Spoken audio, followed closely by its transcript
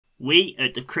We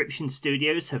at Decryption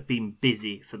Studios have been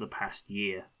busy for the past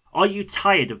year. Are you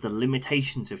tired of the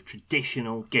limitations of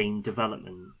traditional game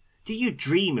development? Do you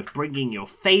dream of bringing your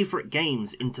favourite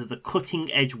games into the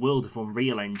cutting-edge world of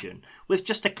Unreal Engine with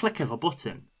just a click of a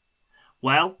button?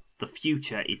 Well, the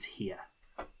future is here.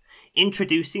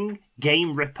 Introducing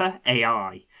Game Ripper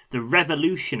AI, the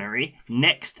revolutionary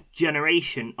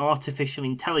next-generation artificial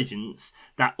intelligence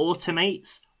that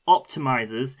automates,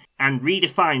 optimizes, and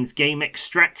redefines game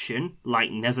extraction like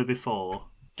never before.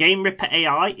 Game Ripper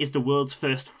AI is the world's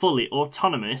first fully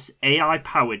autonomous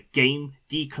AI-powered game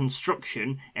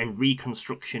deconstruction and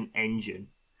reconstruction engine.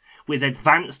 With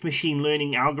advanced machine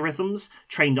learning algorithms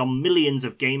trained on millions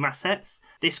of game assets,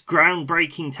 this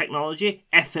groundbreaking technology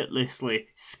effortlessly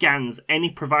scans any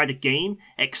provided game,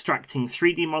 extracting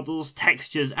 3D models,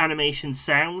 textures, animations,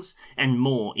 sounds, and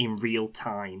more in real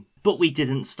time. But we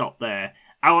didn't stop there.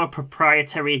 Our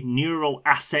proprietary neural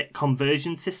asset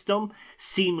conversion system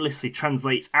seamlessly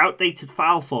translates outdated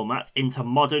file formats into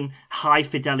modern,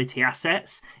 high-fidelity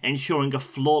assets, ensuring a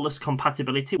flawless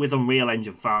compatibility with Unreal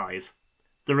Engine 5.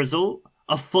 The result?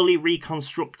 A fully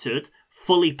reconstructed,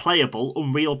 fully playable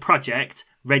Unreal project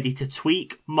ready to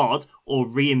tweak, mod, or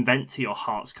reinvent to your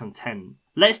heart's content.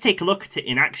 Let's take a look at it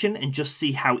in action and just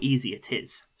see how easy it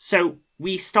is. So,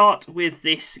 we start with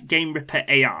this Game Ripper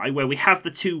AI where we have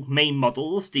the two main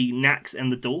models, the Nax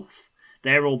and the Dulf.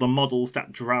 They're all the models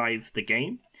that drive the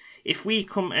game. If we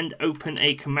come and open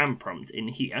a command prompt in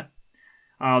here,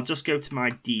 I'll just go to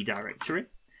my D directory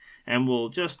and we'll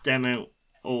just demo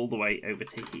all the way over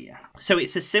to here. So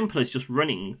it's as simple as just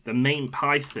running the main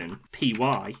Python py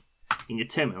in your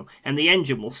terminal, and the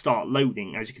engine will start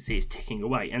loading. As you can see, it's ticking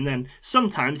away, and then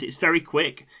sometimes it's very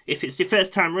quick. If it's your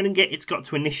first time running it, it's got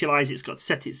to initialize, it's got to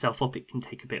set itself up, it can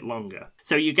take a bit longer.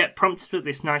 So you get prompted with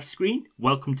this nice screen,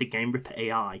 welcome to Game Ripper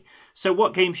AI. So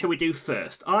what game shall we do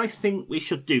first? I think we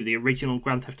should do the original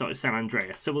Grand Theft Auto San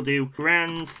Andreas. So we'll do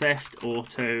Grand Theft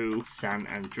Auto San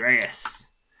Andreas.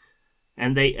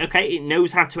 And it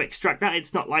knows how to extract that,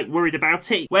 it's not like worried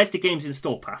about it. Where's the game's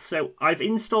install path? So I've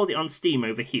installed it on Steam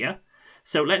over here.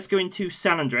 So let's go into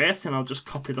San Andreas and I'll just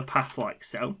copy the path like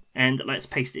so. And let's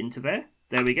paste it into there.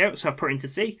 There we go. So I've put into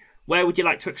C. Where would you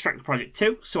like to extract the project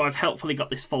to? So I've helpfully got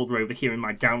this folder over here in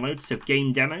my downloads. So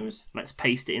game demos. Let's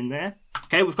paste it in there.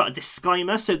 Okay, we've got a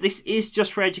disclaimer. So this is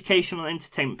just for educational and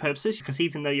entertainment purposes, because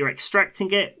even though you're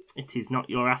extracting it, it is not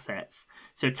your assets.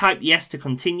 So type yes to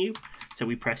continue. So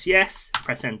we press yes,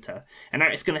 press enter. And now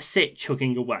it's going to sit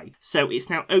chugging away. So it's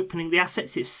now opening the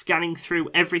assets. It's scanning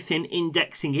through everything,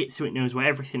 indexing it so it knows where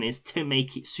everything is to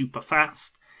make it super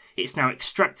fast. It's now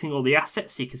extracting all the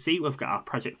assets. So you can see we've got our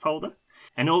project folder.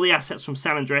 And all the assets from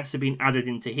San Andreas have been added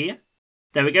into here.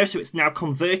 There we go, so it's now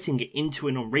converting it into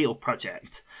an Unreal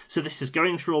project. So this is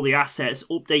going through all the assets,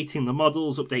 updating the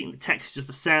models, updating the textures,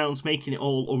 the sounds, making it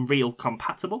all Unreal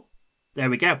compatible. There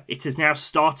we go, it has now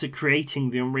started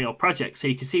creating the Unreal project. So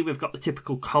you can see we've got the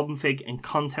typical config and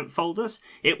content folders.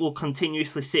 It will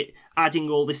continuously sit adding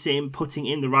all this in, putting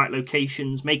in the right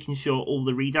locations, making sure all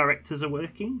the redirectors are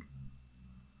working.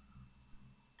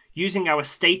 Using our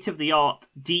state-of-the-art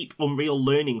deep Unreal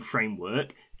learning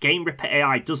framework, Game Ripper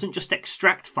AI doesn't just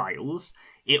extract files,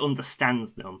 it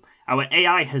understands them. Our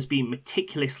AI has been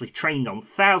meticulously trained on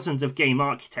thousands of game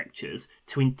architectures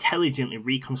to intelligently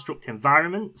reconstruct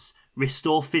environments,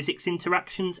 restore physics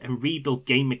interactions, and rebuild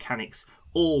game mechanics,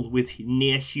 all with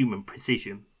near-human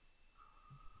precision.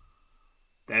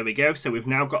 There we go, so we've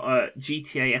now got a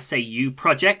GTA SAU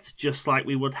project, just like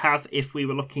we would have if we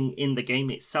were looking in the game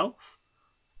itself.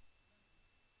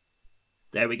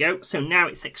 There we go. So now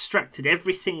it's extracted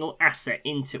every single asset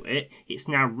into it. It's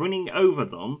now running over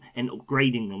them and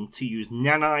upgrading them to use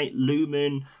Nanite,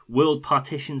 Lumen, world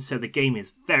partitions, so the game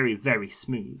is very, very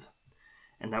smooth.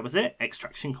 And that was it.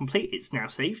 Extraction complete. It's now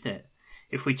saved it.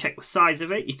 If we check the size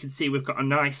of it, you can see we've got a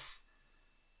nice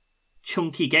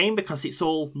chunky game because it's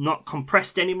all not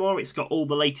compressed anymore. It's got all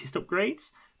the latest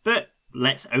upgrades. But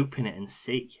let's open it and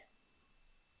see.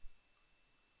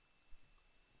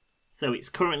 So it's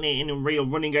currently in Unreal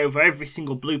running over every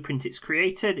single blueprint it's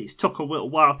created. It's took a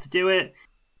little while to do it.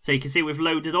 So you can see we've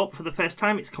loaded up for the first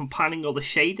time. It's compiling all the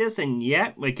shaders, and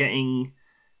yeah, we're getting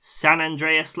San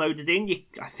Andreas loaded in.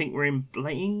 I think we're in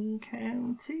Blaine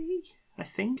County, I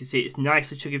think. You can see it's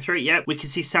nicely chugging through it. Yeah, we can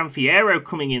see San Fierro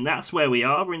coming in. That's where we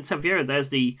are. We're in San Fierro. There's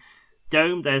the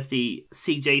dome. There's the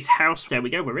CJ's house. There we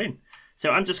go. We're in.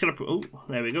 So I'm just going to put... Oh,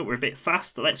 there we go. We're a bit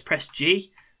fast. Let's press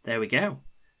G. There we go.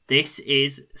 This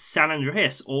is San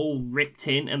Andreas, all ripped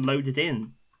in and loaded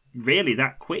in, really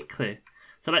that quickly.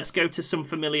 So let's go to some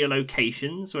familiar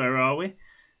locations. Where are we?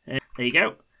 There you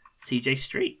go, CJ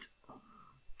Street.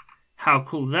 How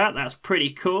cool is that? That's pretty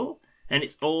cool. And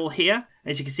it's all here.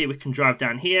 As you can see, we can drive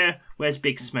down here. Where's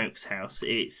Big Smoke's house?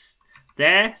 It's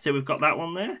there. So we've got that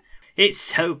one there. It's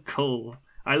so cool.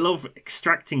 I love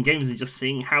extracting games and just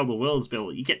seeing how the world's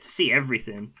built. You get to see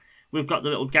everything. We've got the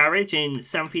little garage in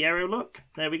San Fierro, look.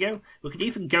 There we go. We could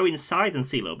even go inside and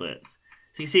see little bits.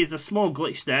 So you can see there's a small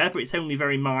glitch there, but it's only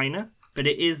very minor. But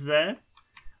it is there.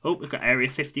 Oh, we've got Area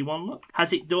 51, look.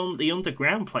 Has it done the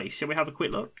underground place? Shall we have a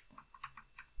quick look?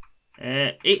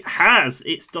 It has.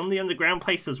 It's done the underground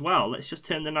place as well. Let's just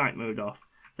turn the night mode off.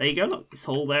 There you go, look. It's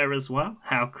all there as well.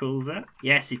 How cool is that?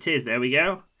 Yes, it is. There we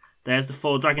go. There's the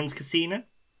Four Dragons Casino.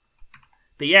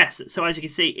 But yes, so as you can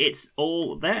see, it's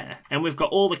all there. And we've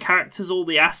got all the characters, all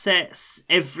the assets,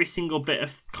 every single bit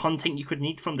of content you could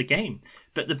need from the game.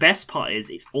 But the best part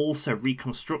is it's also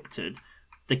reconstructed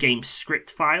the game's script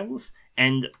files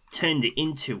and turned it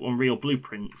into Unreal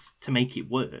blueprints to make it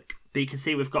work. But you can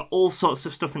see we've got all sorts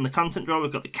of stuff in the content drawer.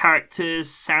 We've got the characters,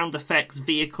 sound effects,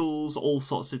 vehicles, all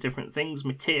sorts of different things,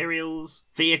 materials,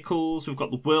 vehicles. We've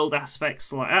got the world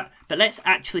aspects like that. But let's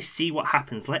actually see what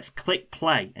happens. Let's click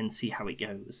play and see how it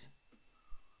goes.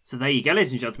 So there you go,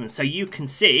 ladies and gentlemen. So you can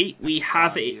see we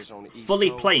have it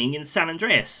fully playing in San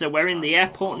Andreas. So we're in the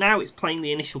airport now. It's playing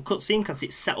the initial cutscene because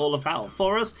it's set all of that up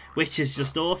for us, which is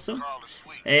just awesome.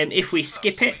 If we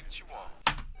skip it,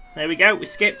 there we go, we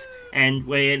skipped. And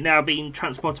we're now being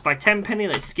transported by Tenpenny.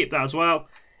 Let's skip that as well.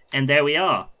 And there we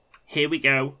are. Here we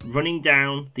go, running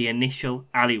down the initial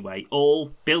alleyway,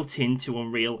 all built into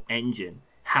Unreal Engine.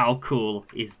 How cool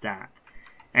is that?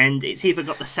 And it's even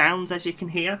got the sounds, as you can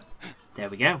hear. There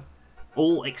we go.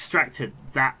 All extracted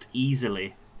that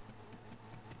easily.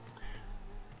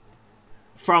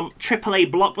 From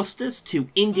AAA blockbusters to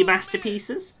indie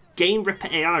masterpieces, Game Ripper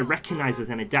AI recognises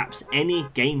and adapts any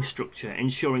game structure,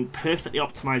 ensuring perfectly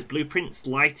optimised blueprints,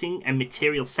 lighting and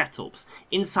material setups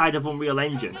inside of Unreal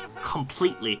Engine,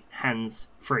 completely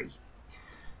hands-free.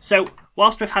 So,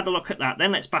 whilst we've had a look at that,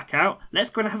 then let's back out. Let's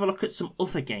go and have a look at some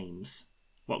other games,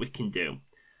 what we can do.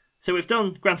 So we've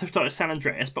done Grand Theft Auto San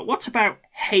Andreas, but what about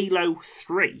Halo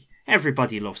 3?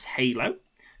 Everybody loves Halo.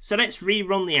 So let's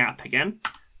rerun the app again.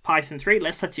 Python 3,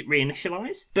 let's let it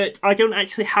reinitialize. But I don't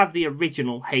actually have the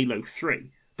original Halo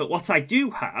 3. But what I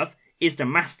do have is the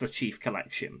Master Chief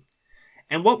Collection.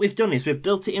 And what we've done is we've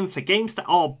built it in for games that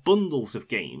are bundles of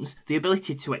games, the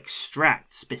ability to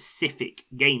extract specific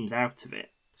games out of it.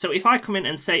 So if I come in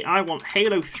and say I want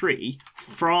Halo 3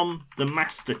 from the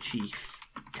Master Chief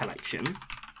Collection,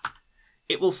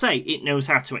 it will say it knows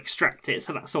how to extract it,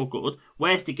 so that's all good.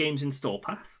 Where's the game's install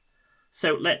path?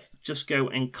 So let's just go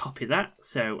and copy that.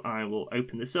 So I will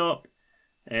open this up.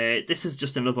 This is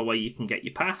just another way you can get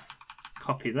your path.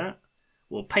 Copy that.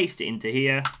 We'll paste it into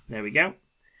here. There we go.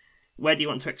 Where do you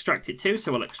want to extract it to?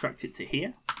 So we'll extract it to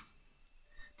here.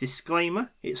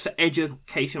 Disclaimer, it's for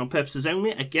educational purposes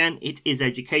only. Again, it is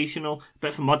educational,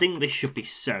 but for modding, this should be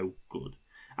so good.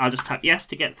 I'll just tap yes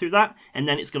to get through that, and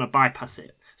then it's going to bypass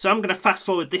it. So I'm going to fast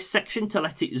forward this section to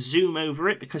let it zoom over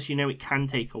it, because you know it can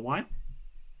take a while.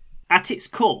 At its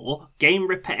core, Game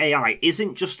Ripper AI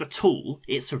isn't just a tool,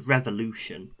 it's a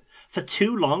revolution. For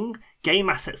too long, game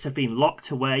assets have been locked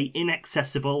away,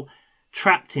 inaccessible,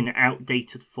 trapped in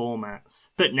outdated formats.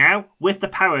 But now, with the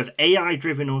power of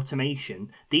AI-driven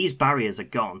automation, these barriers are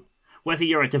gone. Whether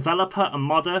you're a developer, a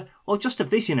modder, or just a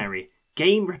visionary,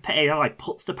 Game Ripper AI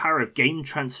puts the power of game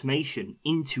transformation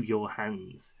into your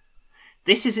hands.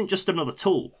 This isn't just another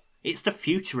tool, it's the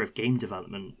future of game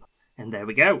development. And there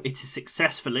we go, it has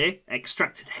successfully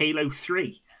extracted Halo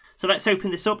 3. So let's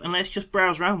open this up and let's just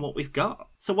browse around what we've got.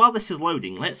 So while this is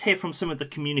loading, let's hear from some of the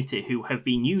community who have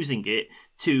been using it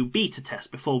to beta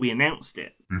test before we announced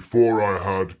it. Before I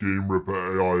had Game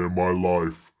Ripper AI in my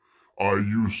life, I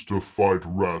used to fight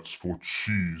rats for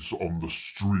cheese on the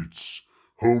streets,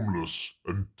 homeless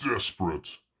and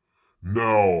desperate.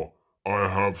 Now I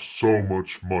have so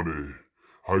much money.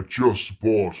 I just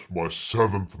bought my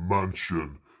 7th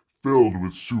mansion, filled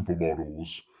with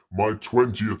supermodels, my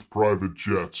 20th private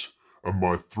jet, and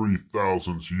my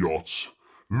 3000th yacht.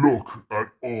 Look at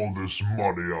all this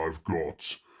money I've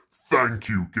got. Thank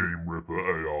you, Game Ripper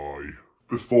AI.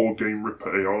 Before Game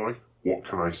Ripper AI, what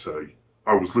can I say?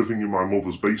 I was living in my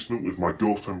mother's basement with my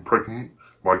girlfriend pregnant,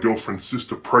 my girlfriend's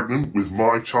sister pregnant with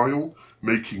my child,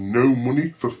 making no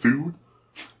money for food.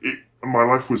 My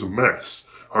life was a mess.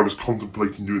 I was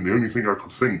contemplating doing the only thing I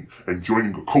could think and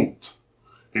joining a cult.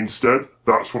 Instead,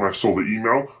 that's when I saw the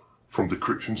email from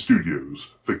Decryption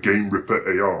Studios, the Game Ripper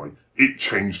AI. It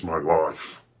changed my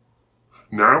life.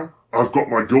 Now, I've got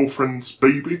my girlfriend's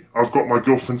baby, I've got my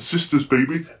girlfriend's sister's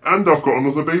baby, and I've got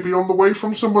another baby on the way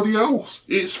from somebody else.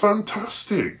 It's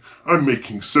fantastic. I'm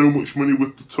making so much money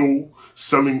with the tool,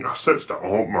 selling assets that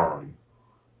aren't mine.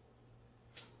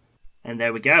 And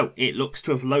there we go. It looks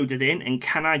to have loaded in, and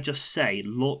can I just say,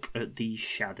 look at these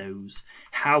shadows.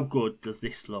 How good does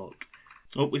this look?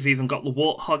 Oh, we've even got the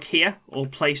warthog here, all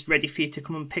placed ready for you to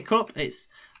come and pick up. It's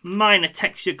minor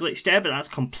texture glitch there, but that's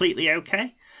completely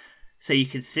okay. So you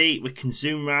can see we can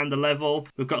zoom around the level.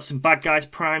 We've got some bad guys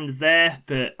primed there,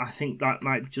 but I think that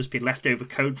might just be leftover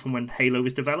code from when Halo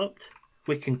was developed.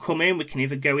 We can come in, we can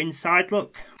even go inside,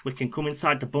 look. We can come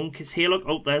inside the bunkers here, look.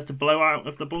 Oh, there's the blowout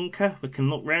of the bunker. We can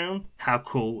look round. How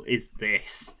cool is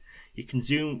this? We can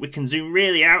zoom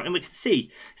really out, and we can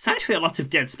see it's actually a lot of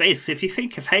dead space. So if you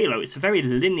think of Halo, it's a very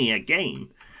linear game.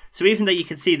 So even though you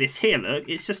can see this here, look,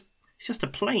 it's just a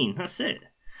plane, that's it.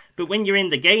 But when you're in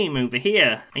the game over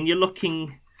here and you're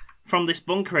looking from this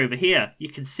bunker over here, you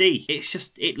can see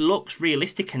it looks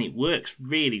realistic and it works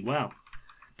really well.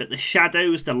 But the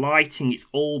shadows, the lighting, it's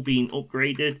all been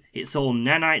upgraded. It's all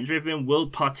nanite driven,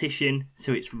 world partition,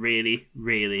 so it's really,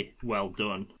 really well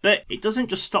done. But it doesn't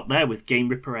just stop there with Game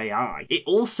Ripper AI. It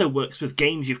also works with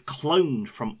games you've cloned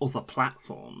from other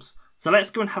platforms. So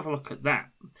let's go and have a look at that.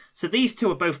 So these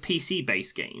two are both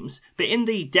PC-based games, but in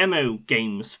the demo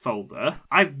games folder,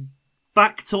 I've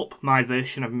backed up my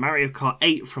version of Mario Kart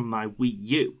 8 from my Wii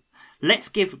U. Let's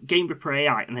give Game Ripper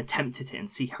AI an attempt at it and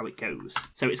see how it goes.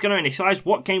 So it's going to initialize.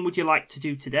 What game would you like to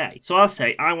do today? So I'll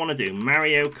say I want to do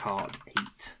Mario Kart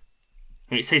 8.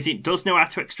 And it says it does know how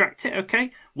to extract it,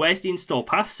 okay? Where's the install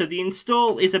path? So the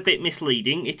install is a bit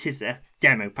misleading. It is a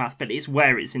demo path, but it's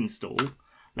where it's installed.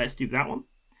 Let's do that one.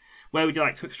 Where would you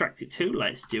like to extract it to?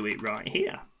 Let's do it right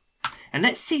here. And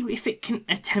let's see if it can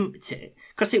attempt it.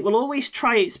 Because it will always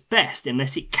try its best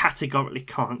unless it categorically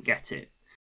can't get it.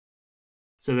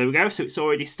 So there we go. So it's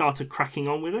already started cracking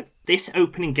on with it. This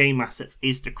opening game assets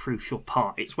is the crucial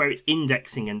part. It's where it's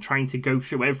indexing and trying to go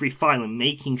through every file and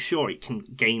making sure it can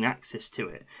gain access to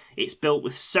it. It's built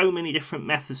with so many different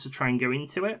methods to try and go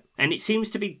into it. And it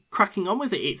seems to be cracking on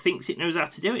with it. It thinks it knows how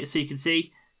to do it. So you can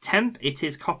see temp, it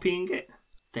is copying it.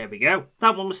 There we go.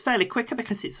 That one was fairly quicker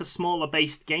because it's a smaller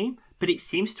based game, but it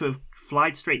seems to have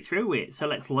flied straight through it. So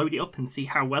let's load it up and see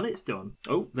how well it's done.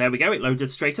 Oh, there we go. It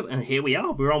loaded straight up, and here we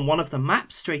are. We're on one of the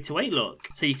maps straight away, look.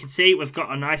 So you can see we've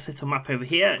got a nice little map over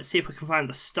here. Let's see if we can find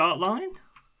the start line.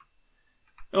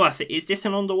 Oh, is this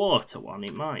an underwater one?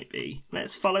 It might be.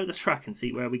 Let's follow the track and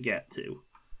see where we get to.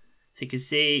 So you can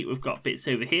see we've got bits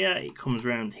over here. It comes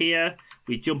around here.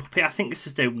 We jump up here. I think this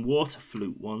is the water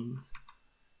flute ones.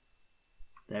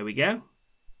 There we go.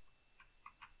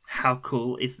 How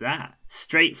cool is that?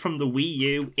 Straight from the Wii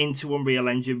U into Unreal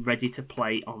Engine, ready to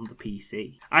play on the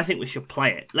PC. I think we should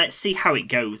play it. Let's see how it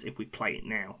goes if we play it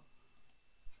now.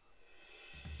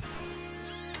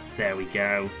 There we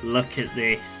go. Look at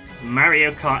this.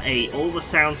 Mario Kart 8. All the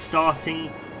sounds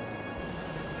starting.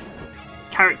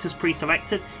 Characters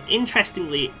pre-selected.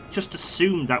 Interestingly, it just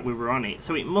assumed that we were on it.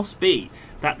 So it must be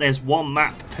that there's one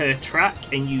map per track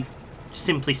and you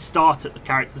simply start at the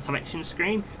character selection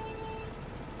screen.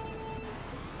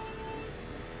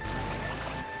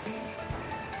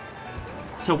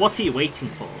 So what are you waiting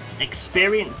for?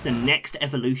 Experience the next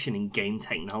evolution in game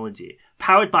technology,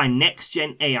 powered by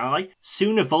next-gen AI,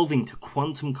 soon evolving to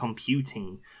quantum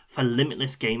computing. For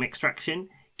limitless game extraction,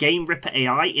 Game Ripper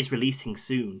AI is releasing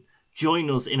soon. Join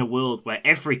us in a world where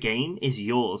every game is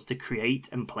yours to create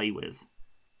and play with.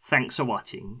 Thanks for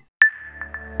watching.